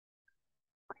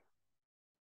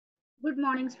Good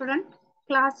morning, student.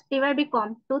 Class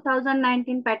TYBCom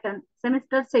 2019 pattern,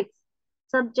 semester 6.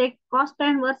 Subject Cost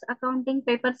and Works Accounting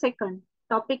paper second.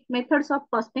 Topic Methods of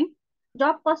Costing.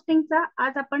 Job कॉस्टिंगचा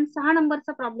आज आपण 6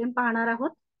 नंबरचा problem पाहणार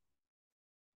आहोत.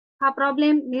 हा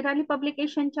problem निराली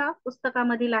पब्लिकेशनच्या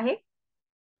पुस्तकामधील आहे.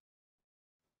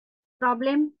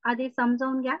 प्रॉब्लेम आधी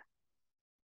समजावून घ्या.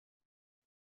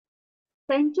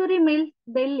 Century Mills,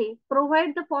 Delhi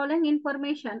provide the following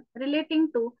information relating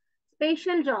to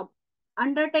special job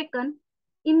undertaken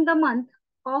in the month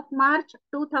of March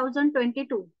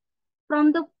 2022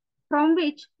 from the from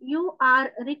which you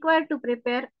are required to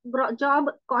prepare job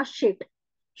cost sheet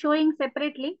showing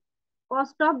separately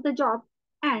cost of the job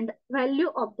and value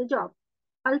of the job.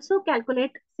 Also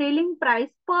calculate selling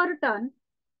price per ton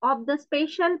of the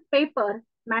special paper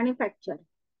manufactured.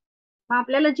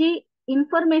 आपल्याला जी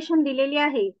information दिलेली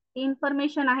आहे ती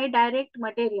information आहे direct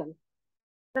material.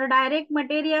 तर direct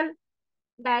material,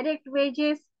 direct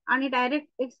wedges आणि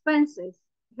direct expenses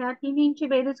ह्या तिन्हींची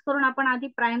बेरीज करून आपण आधी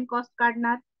प्राइम कॉस्ट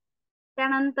काढणार.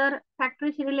 त्यानंतर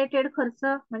फॅक्टरीशी रिलेटेड खर्च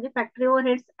म्हणजे फॅक्टरी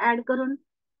ओव्हरहेड्स ऍड करून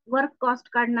वर्क कॉस्ट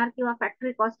काढणार किंवा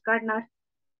फॅक्टरी कॉस्ट काढणार.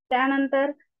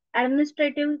 त्यानंतर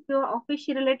ऍडमिनिस्ट्रेटिव्ह किंवा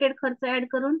ऑफिसशी रिलेटेड खर्च ऍड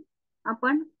करून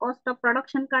आपण कॉस्ट ऑफ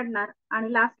प्रोडक्शन काढणार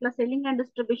आणि लास्टला selling and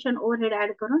distribution overhead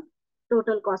add करून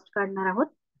टोटल कॉस्ट काढणार आहोत.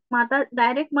 मग आता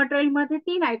डायरेक्ट मटेरियल मध्ये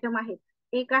 3 आयटम आहेत.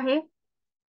 एक आहे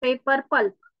पेपर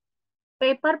पल्प.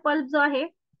 पेपर पल्प जो आहे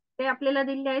ते आपल्याला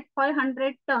दिले आहेत 500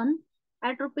 ton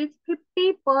at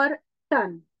 ₹50 per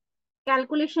ton.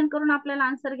 Calculation करून आपल्याला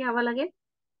आन्सर घ्यावा लागेल.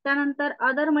 त्यानंतर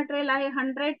अदर मटेरियल आहे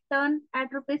 100 टन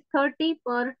ऍट ₹30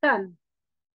 पर टन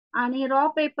आणि रॉ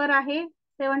पेपर आहे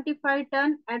 75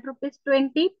 टन ऍट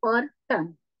 ₹20 पर टन.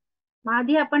 मग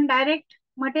आधी आपण डायरेक्ट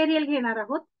मटेरियल घेणार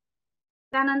आहोत.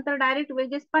 त्यानंतर डायरेक्ट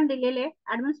वेजेस पण दिलेले.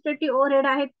 ऍडमिनिस्ट्रेटिव्ह ओव्हरहेड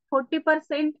आहेत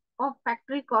 40% of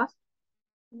factory cost.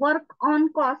 Work on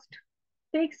cost,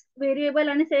 fix, variable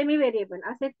आणि सेमी व्हेरिएबल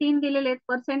असे 3 दिलेले आहेत.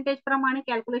 पर्सेंटेज प्रमाणे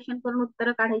कॅल्क्युलेशन करून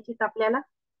उत्तर काढायची आपल्याला.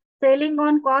 Selling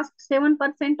on cost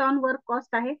 7% on work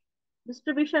cost आहे.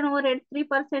 Distribution overhead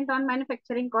 3% on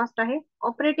manufacturing cost आहे.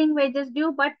 Operating wedges due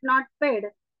but not paid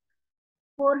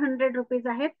 ₹400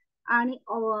 आहेत आणि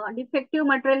डिफेक्टिव्ह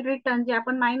मटेरियल रिटर्न जे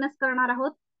आपण मायनस करणार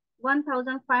आहोत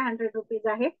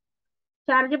 ₹1500 आहे.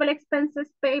 चार्जेबल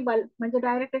एक्सपेन्सेस पेएबल म्हणजे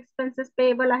डायरेक्ट एक्सपेन्सेस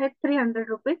पेएबल आहेत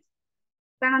 ₹300.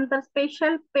 त्यानंतर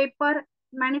स्पेशल पेपर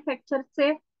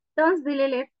मॅन्युफॅक्चरचे टन्स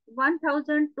दिलेले आहेत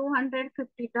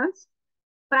 1250 टन्स.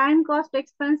 प्राइम कॉस्ट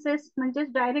एक्सपेन्सेस म्हणजे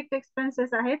डायरेक्ट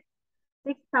एक्सपेन्सेस आहेत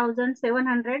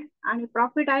 6700 आणि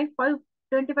प्रॉफिट आहे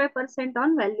 25%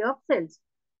 ऑन व्हॅल्यू ऑफ सेल्स.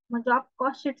 मग जॉब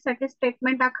कॉस्ट शीट साठी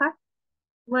स्टेटमेंट आखा.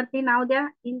 वरती नाव द्या.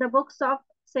 In the books of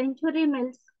century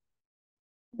mills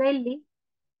Delhi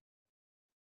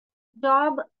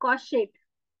job cost sheet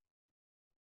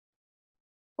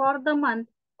for the month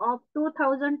of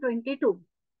 2022.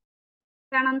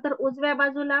 त्यानंतर उजव्या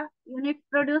बाजूला युनिट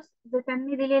प्रोड्यूस जे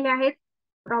त्यांनी दिलेले आहेत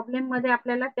प्रॉब्लेम मध्ये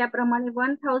आपल्याला त्याप्रमाणे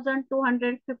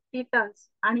 1250 टन्स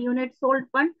आणि युनिट सोल्ड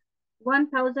पण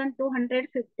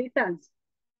 1250 टन्स.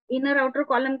 इनर आउटर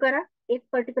कॉलम करा. एक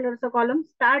पर्टिक्युलरचा कॉलम.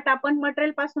 स्टार्ट आपण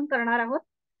मटेरियल पासून करणार आहोत.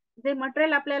 जे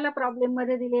मटेरियल आपल्याला प्रॉब्लेम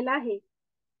मध्ये दिलेलं आहे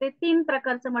ते 3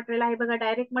 प्रकारचं मटेरियल आहे बघा.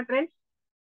 डायरेक्ट मटेरियल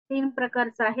 3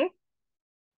 प्रकारचं आहे.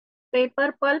 पेपर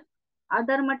पल्प,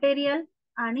 अदर मटेरियल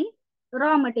आणि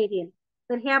रॉ मटेरियल.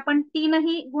 तर हे आपण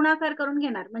 3ही गुणाकार करून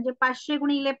घेणार म्हणजे 500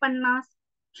 गुणिले 50,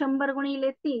 100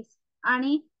 गुणिले 30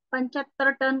 आणि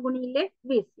 75 टन गुणिले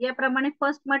 20 याप्रमाणे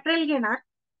फर्स्ट मटेरियल घेणार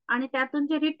आणि त्यातून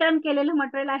जे रिटर्न केलेलं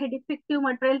मटेरियल आहे डिफेक्टिव्ह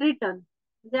मटेरियल रिटर्न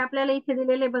जे आपल्याला इथे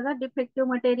दिलेले बघा. डिफेक्टिव्ह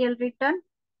मटेरियल रिटर्न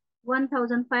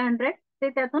 1500 ते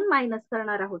त्यातून मायनस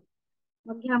करणार आहोत.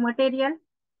 मग घ्या मटेरियल.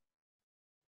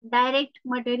 डायरेक्ट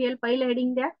मटेरियल पहिलं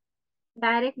हेडिंग द्या.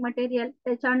 डायरेक्ट मटेरियल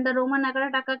त्याच्या अंडर रोमन आकडा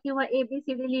टाका किंवा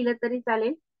ABCD लिहिलं तरी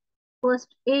चालेल.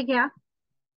 फर्स्ट ए घ्या.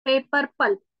 Paper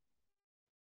pulp.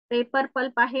 पेपर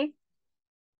पल्प आहे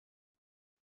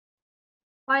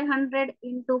 500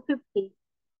 इंटू 50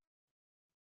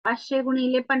 500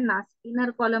 गुणिले 50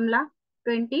 इनर कॉलमला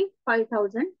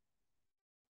 25,000.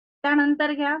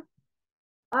 त्यानंतर घ्या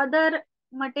अदर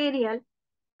मटेरियल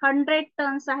 100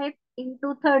 टन्स आहेत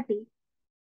इंटू 30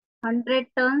 100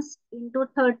 टन्स इंटू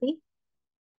 30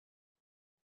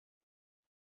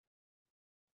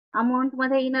 अमाऊंट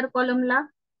मध्ये इनर कॉलमला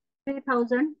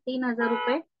 3,000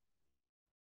 रुपये.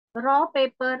 Raw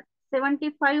paper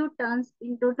 75 tonnes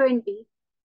into 20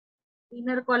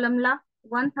 inner कॉलमला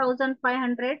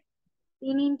 1500.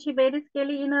 तिन्हींची बेरीज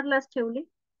केली इनरलाच ठेवली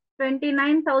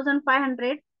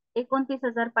 29,500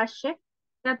 29,500.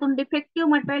 त्यातून डिफेक्टिव्ह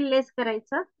मटेरियल लेस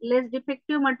करायचं. लेस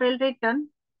डिफेक्टिव्ह मटेरियल रिटर्न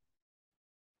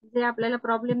जे आपल्याला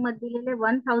प्रॉब्लेम मध्ये दिलेले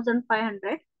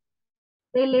 1500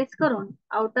 ते लेस करून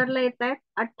आउटरला येत आहेत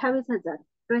 28,000,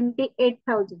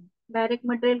 28,000. डायरेक्ट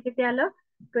मटेरियल किती आलं?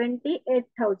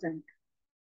 28,000.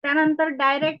 त्यानंतर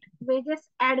डायरेक्ट वेजेस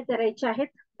ऍड करायचे आहेत.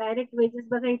 डायरेक्ट वेजेस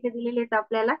बघा इथे दिलेले आहेत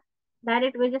आपल्याला.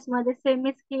 डायरेक्ट वेजेस मध्ये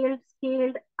semi skilled,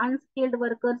 skilled, unskilled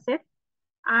workers आहेत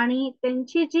आणि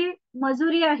त्यांची जी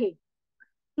मजुरी आहे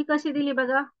ती कशी दिली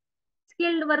बघा.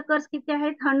 स्किल्ड वर्कर्स किती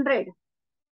आहेत? 100.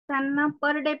 त्यांना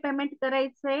पर डे पेमेंट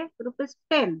करायचंय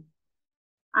 ₹10.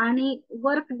 आणि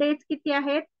वर्क डेज किती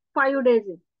आहेत? 5 डेज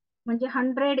आहेत. म्हणजे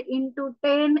 100 इंटू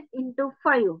 10 इंटू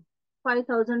 5,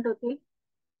 5,000 होतील.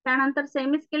 त्यानंतर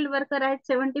सेमी स्किल्ड वर्कर आहेत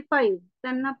 75.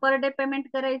 त्यांना पर डे पेमेंट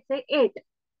करायचे 8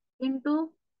 इंटू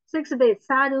 6 डेज,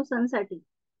 6 दिवसांसाठी.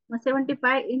 मग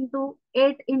 75 इंटू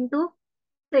 8 इंटू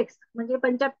 6 म्हणजे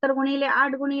 75 गुणिले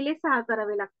 8 गुणिले 6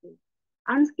 करावे लागतील.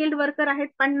 अनस्किल्ड वर्कर आहेत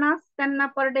 50. त्यांना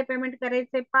पर डे पेमेंट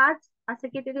करायचे 5. असे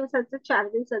किती दिवसाचं? 4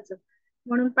 दिवसाचं.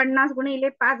 म्हणून 50 गुणिले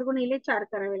 5 गुणिले 4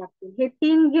 करावे लागतील. हे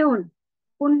 3 घेऊन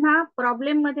पुन्हा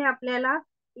प्रॉब्लेम मध्ये आपल्याला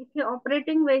इथे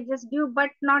operating wedges due but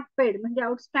not paid म्हणजे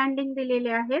आउटस्टँडिंग दिलेले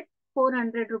आहेत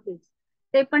 ₹400.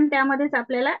 ते पण त्यामध्येच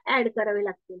आपल्याला ऍड करावे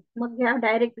लागतील. मग घ्या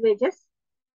direct wedges,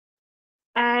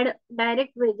 add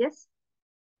direct wedges.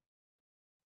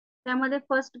 त्यामध्ये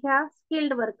फर्स्ट घ्या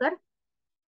skilled worker.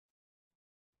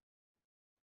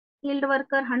 Skilled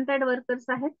worker 100 workers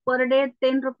आहेत. पर डे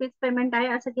 ₹10 पेमेंट आहे.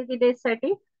 असं किती डेज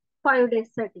साठी? 5 डेज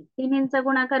साठी. तिन्हींचा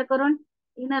गुणाकार करून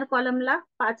इनर कॉलमला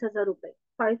 ₹5,000,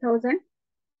 5,000.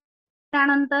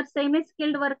 त्यानंतर सेमी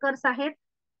स्किल्ड वर्कर्स आहेत.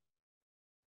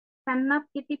 त्यांना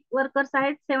किती वर्कर्स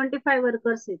आहेत? 75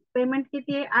 वर्कर्स आहेत. पेमेंट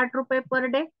किती आहे? ₹8 per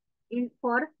day in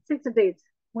for 6 days.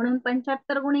 म्हणून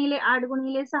 75 गुणिले 8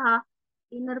 गुणिले 6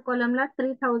 इनर कॉलमला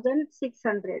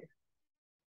 3,600.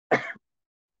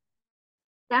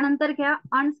 त्यानंतर घ्या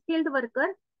अनस्किल्ड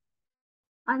वर्कर.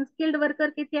 अनस्किल्ड वर्कर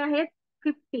किती आहेत?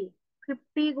 50.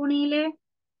 50 गुणिले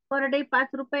पर डे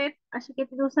 ₹5 असे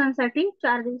किती दिवसांसाठी?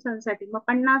 4 दिवसांसाठी. मग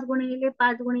 50 गुणिले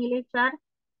 5 गुणिले 4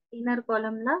 इनर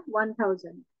कॉलमला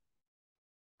 1,000.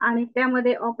 आणि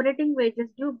त्यामध्ये operating wedges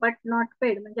due but not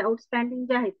paid म्हणजे आउटस्टँडिंग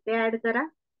जे आहेत ते ऍड करा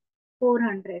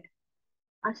 400.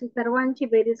 अशी सर्वांची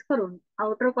बेरीज करून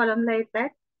आउटर कॉलमला येत आहेत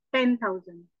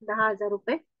 10,000,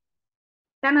 ₹10,000.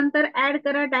 त्यानंतर ऍड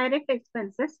करा डायरेक्ट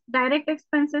एक्सपेन्सेस. डायरेक्ट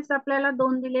एक्सपेन्सेस आपल्याला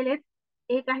 2 दिलेले आहेत.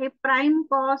 एक आहे प्राइम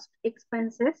कॉस्ट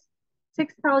एक्सपेन्सेस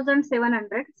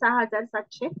 6,700,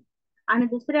 6,700. आणि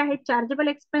दुसरे आहेत चार्जेबल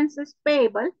एक्सपेन्सेस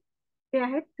पेएबल, ते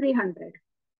आहेत 300.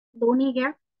 दोन्ही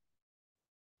घ्या.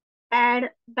 Add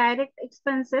direct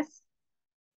expenses.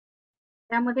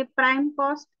 त्यामध्ये प्राइम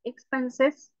कॉस्ट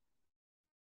एक्सपेन्सेस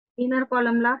इनर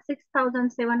कॉलमला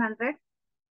 6,700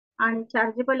 आणि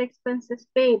चार्जेबल एक्सपेन्सेस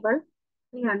पेएबल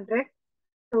 300.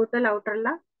 टोटल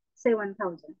आउटरला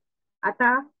 7,000.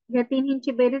 आता या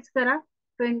तिन्हींची बेरीज करा.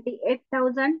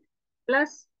 28,000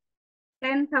 प्लस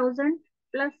 10,000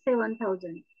 प्लस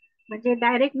 7,000 म्हणजे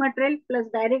direct material plus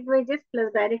direct wedges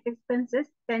plus direct expenses.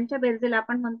 त्यांच्या बेरजेला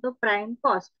आपण म्हणतो प्राइम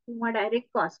कॉस्ट किंवा डायरेक्ट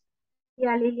कॉस्ट. ही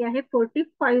आलेली आहे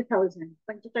 45,000,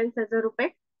 ₹45,000.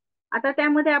 आता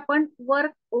त्यामध्ये आपण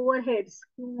वर्क ओव्हरहेड्स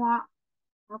किंवा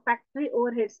फॅक्टरी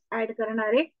ओव्हरहेड्स ऍड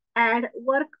करणारे. Add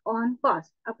work on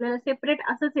cost. आपल्याला सेपरेट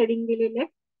असंच हेडिंग दिलेले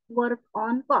वर्क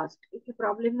ऑन कॉस्ट. इथे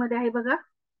प्रॉब्लेम मध्ये आहे बघा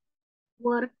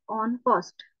वर्क ऑन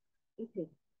कॉस्ट. इथे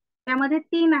त्यामध्ये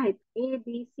 3 आहेत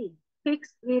ABC,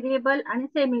 फिक्स, व्हेरिएबल आणि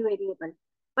सेमी व्हेरिएबल.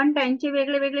 पण त्यांचे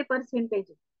वेगळे वेगळे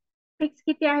पर्सेंटेज. फिक्स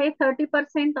किती आहे?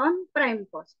 30% ऑन प्राइम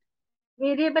कॉस्ट.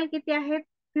 व्हेरिएबल किती आहेत?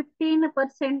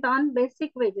 15% on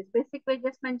basic wedges. Basic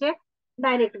wedges म्हणजे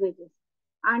डायरेक्ट वेजेस.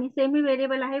 आणि सेमी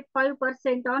व्हेरिएबल आहे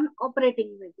 5% on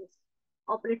operating wedges.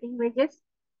 Operating wedges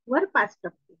वर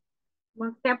 5%.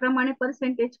 मग त्याप्रमाणे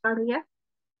पर्सेंटेज काढूया.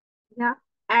 घ्या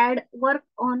ऍड वर्क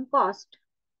ऑन कॉस्ट.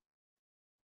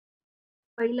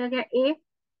 पहिलं घ्या ए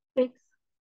फिक्स.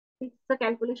 फिक्सचं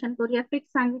कॅल्क्युलेशन करूया.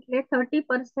 फिक्स सांगितले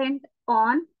 30%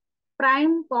 on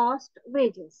prime cost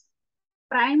wedges.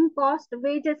 Prime cost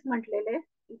wedges म्हटलेले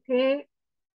इथे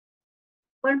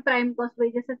पण प्राइम कॉस्ट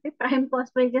वेजेस असते. प्राइम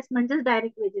कॉस्ट वेजेस म्हणजेच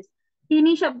डायरेक्ट वेजेस.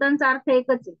 तिन्ही शब्दांचा अर्थ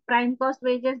एकच आहे. Prime cost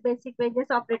wedges, basic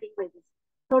wedges, operating wedges.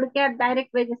 थोडक्यात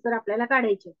डायरेक्ट वेजेस तर आपल्याला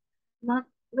काढायचे. मग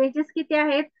वेजेस किती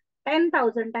आहेत?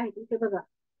 10,000 आहेत इथे बघा.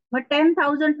 मग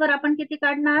 10,000 वर आपण किती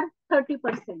काढणार?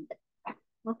 30%.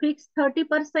 मग fix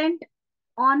 30%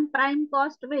 on prime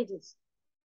cost wedges.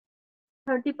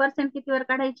 30% कितीवर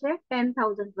काढायचे?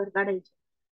 10,000 वर काढायचे.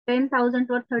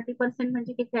 10,000 वर 30%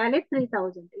 म्हणजे किती आले?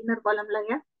 3,000. इनर कॉलमला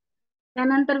घ्या.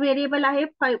 त्यानंतर व्हेरिएबल आहे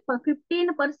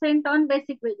 15% on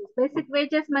basic wedges. Basic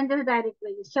wedges म्हणजे डायरेक्ट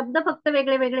वेजेस. शब्द फक्त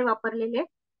वेगळे वेगळे वापरलेले.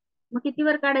 मग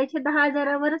कितीवर काढायचे?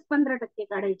 10,000वरच 15%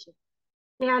 काढायचे.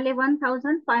 ते आले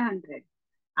 1,500.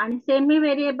 आणि सेमी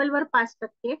व्हेरिएबल वर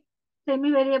 5%,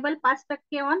 semi variable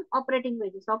 5% on operating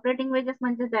wedges. Operating wedges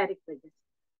म्हणजे डायरेक्ट वेजेस,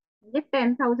 म्हणजे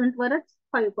 10,000 वरच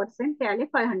 5%, ते आले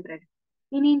 500.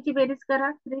 तिन्हींची बेरीज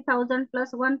करा. 3,000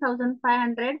 प्लस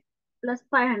 1,500 प्लस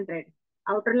 500,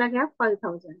 आउटरला घ्या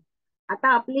 5,000. आता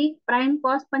आपली प्राइम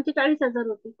कॉस्ट 45,000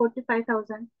 होती,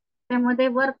 45,000. त्यामध्ये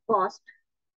वर्क कॉस्ट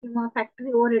किंवा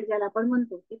फॅक्टरी ओव्हरहेड ज्याला आपण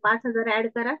म्हणतो ते 5,000 ऍड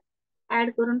करा.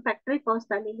 ऍड करून फॅक्टरी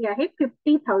कॉस्ट आलेली आहे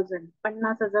 50,000,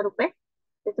 50,000 रुपये.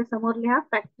 त्याच्या समोर लिहा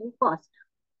फॅक्टरी कॉस्ट.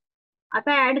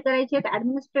 आता ऍड करायचे आहेत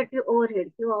ऍडमिनिस्ट्रेटिव्ह ओव्हरहेड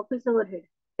किंवा ऑफिस ओव्हरहेड.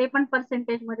 ते पण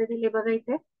पर्सेंटेज मध्ये दिले बघा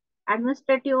इथे.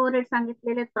 ऍडमिनिस्ट्रेटिव्ह ओव्हरहेड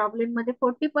सांगितलेले प्रॉब्लेम मध्ये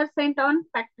 40% ऑन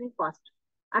फॅक्टरी कॉस्ट.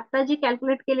 आता जी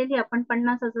कॅल्क्युलेट केलेली आपण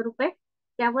 50,000 रुपये,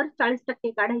 त्यावर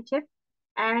 40% काढायचे.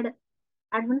 Add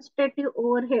administrative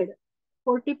overhead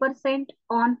 40%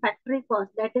 on factory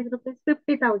cost, that is rupees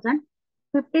 50,000.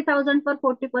 50,000 पर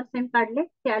 40% काढले,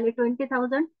 ते आले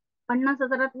 20,000.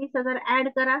 50,000 20,000 ऍड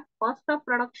करा. कॉस्ट ऑफ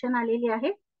प्रोडक्शन आलेली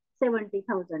आहे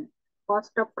 70,000.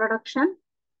 Cost of production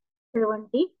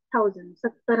 70,000,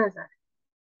 70,000.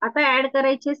 आता ऍड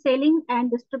करायचे सेलिंग अँड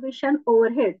डिस्ट्रीब्युशन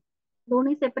ओव्हरहेड.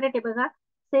 दोन्ही सेपरेट आहे बघा.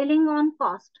 सेलिंग ऑन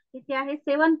कॉस्ट किती आहे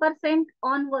 7%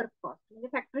 ऑन वर्क कॉस्ट, म्हणजे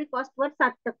फॅक्टरी कॉस्ट वर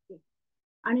 7%.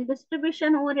 आणि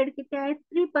डिस्ट्रीब्युशन ओव्हरहेड किती आहे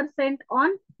 3%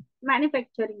 on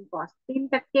manufacturing cost,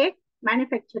 3%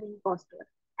 manufacturing cost वर.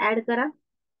 ऍड करा.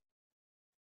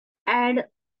 Add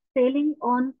selling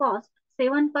on cost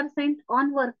 7%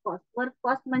 on work cost. Work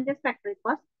cost म्हणजे फॅक्टरी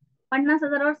कॉस्ट.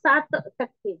 50,000 वर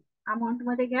 7% अमाऊंट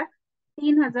मध्ये घ्या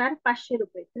 3,500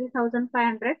 रुपये,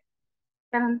 3,500.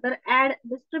 त्यानंतर add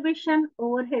distribution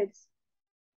overheads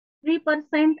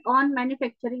 3% on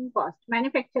manufacturing cost.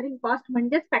 Manufacturing cost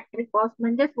म्हणजेच फॅक्टरी कॉस्ट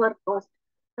म्हणजेच वर्क कॉस्ट,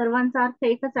 सर्वांचा अर्थ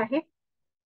एकच आहे.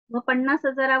 मग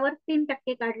 50,000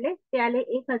 3% काढले, ते आले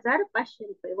 1,500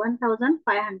 रुपये,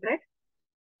 1,500.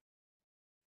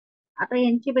 आता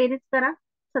यांची बेरीज करा.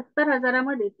 70,000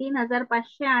 मध्ये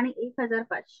 3,500 आणि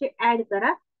 1,500 ऍड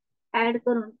करा. ऍड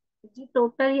करून जी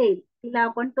टोटल येईल तिला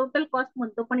आपण टोटल कॉस्ट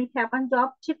म्हणतो, पण इथे आपण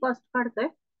जॉबची कॉस्ट काढतोय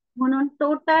म्हणून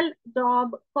टोटल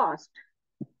जॉब कॉस्ट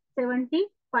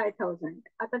 75,000.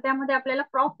 आता त्यामध्ये आपल्याला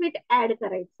प्रॉफिट ऍड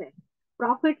करायचं आहे.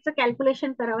 प्रॉफिटचं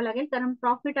कॅल्क्युलेशन करावं लागेल, कारण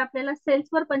प्रॉफिट आपल्याला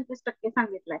सेल्सवर 25%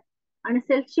 सांगितलंय आणि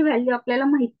सेल्सची व्हॅल्यू आपल्याला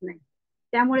माहित नाही.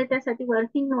 त्यामुळे त्यासाठी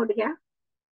वर्किंग नोट घ्या.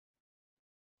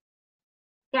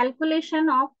 Calculation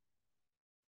of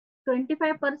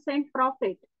 25%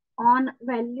 profit on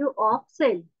value of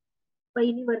sale.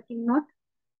 पहिली वर्किंग नोट.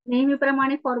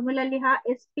 नेहमीप्रमाणे फॉर्म्युला लिहा.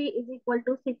 SP is equal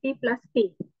to CP plus P,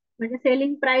 म्हणजे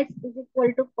selling price is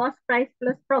equal to cost price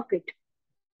plus profit.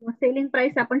 मग सेलिंग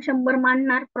प्राइस आपण 100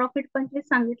 मानणार, प्रॉफिट 25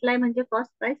 सांगितलाय म्हणजे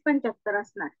cost price 75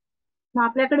 असणार. मग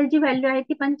आपल्याकडे जी व्हॅल्यू आहे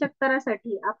ती 75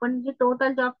 साठी आपण जी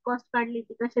टोटल जॉब कॉस्ट काढली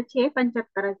ती कशाची आहे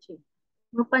 75ची.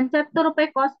 मग 75 रुपये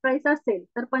कॉस्ट प्राइस असेल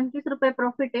तर 25 रुपये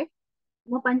प्रॉफिट आहे.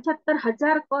 मग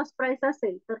 75,000 कॉस्ट प्राइस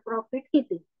असेल तर प्रॉफिट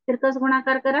किती. तिरकस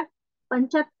गुणाकार करा.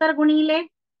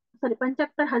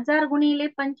 75,000 गुणिले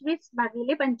 25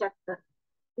 भागिले 75.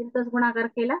 तिरकस गुणाकार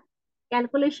केला.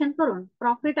 कॅल्क्युलेशन करून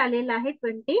प्रॉफिट आलेला आहे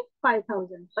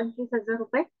 25,000, 25,000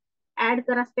 रुपये. ऍड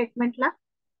करा स्टेटमेंटला.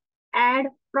 ऍड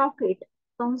प्रॉफिट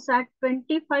कंसात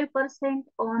 25%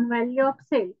 on value of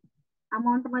sale,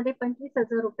 amount मध्ये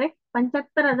 25,000 रुपये.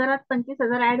 75,000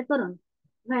 25,000 ऍड करून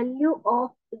व्हॅल्यू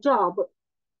ऑफ जॉब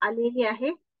आलेली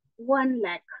आहे 1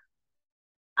 लाख.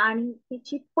 आणि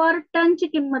तिची पर टनची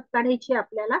किंमत काढायची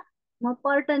आपल्याला. मग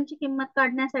पर टनची किंमत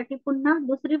काढण्यासाठी पुन्हा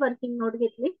दुसरी वर्किंग नोट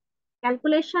घेतली.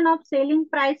 Calculation of selling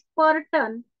price per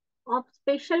ton of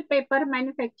special paper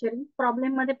manufacturing.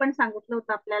 Problem मध्ये पण सांगितलं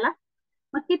होतं आपल्याला.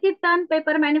 मग किती टन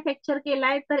पेपर मॅन्युफॅक्चर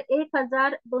केलाय तर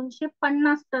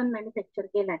 1,250 टन मॅन्युफॅक्चर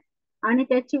केलाय आणि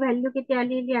त्याची व्हॅल्यू किती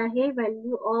आलेली आहे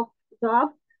व्हॅल्यू ऑफ जॉब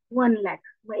 1 लाख.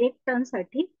 मग 1 टन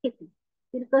साठी किती.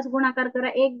 तिरकस गुणाकार करा.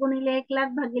 1 गुणिले 1 लाख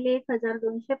भागिले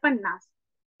 1,250.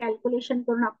 कॅल्क्युलेशन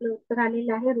करून आपलं उत्तर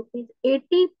आलेलं आहे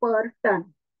 ₹80 पर टन.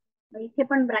 इथे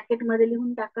पण ब्रॅकेट मध्ये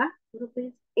लिहून टाका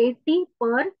 ₹80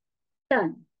 पर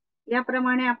टन.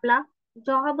 याप्रमाणे आपला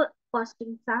जॉब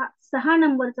कॉस्टिंगचा 6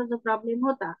 नंबरचा जो प्रॉब्लेम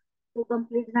होता तो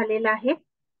कम्प्लीट झालेला आहे.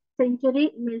 सेंचुरी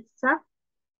मिल्सचा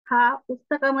हा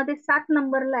पुस्तकामध्ये 7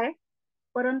 नंबरला आहे,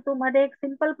 परंतु मध्ये एक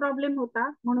सिंपल प्रॉब्लेम होता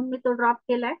म्हणून मी तो ड्रॉप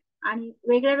केलाय आणि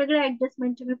वेगळ्या वेगळ्या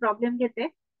ऍडजस्टमेंटची मी प्रॉब्लेम घेते.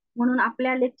 म्हणून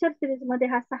आपल्या लेक्चर सिरीज मध्ये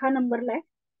हा 6 नंबरला आहे,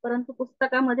 परंतु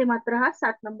पुस्तकामध्ये मात्र हा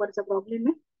 7 नंबरचा प्रॉब्लेम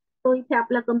आहे. तो इथे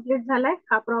आपला कम्प्लीट झालाय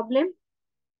हा प्रॉब्लेम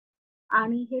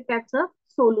आणि हे त्याचं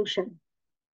सोल्युशन.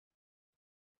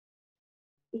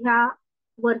 ह्या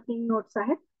वर्किंग नोट्स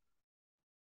आहेत.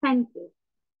 थँक्यू.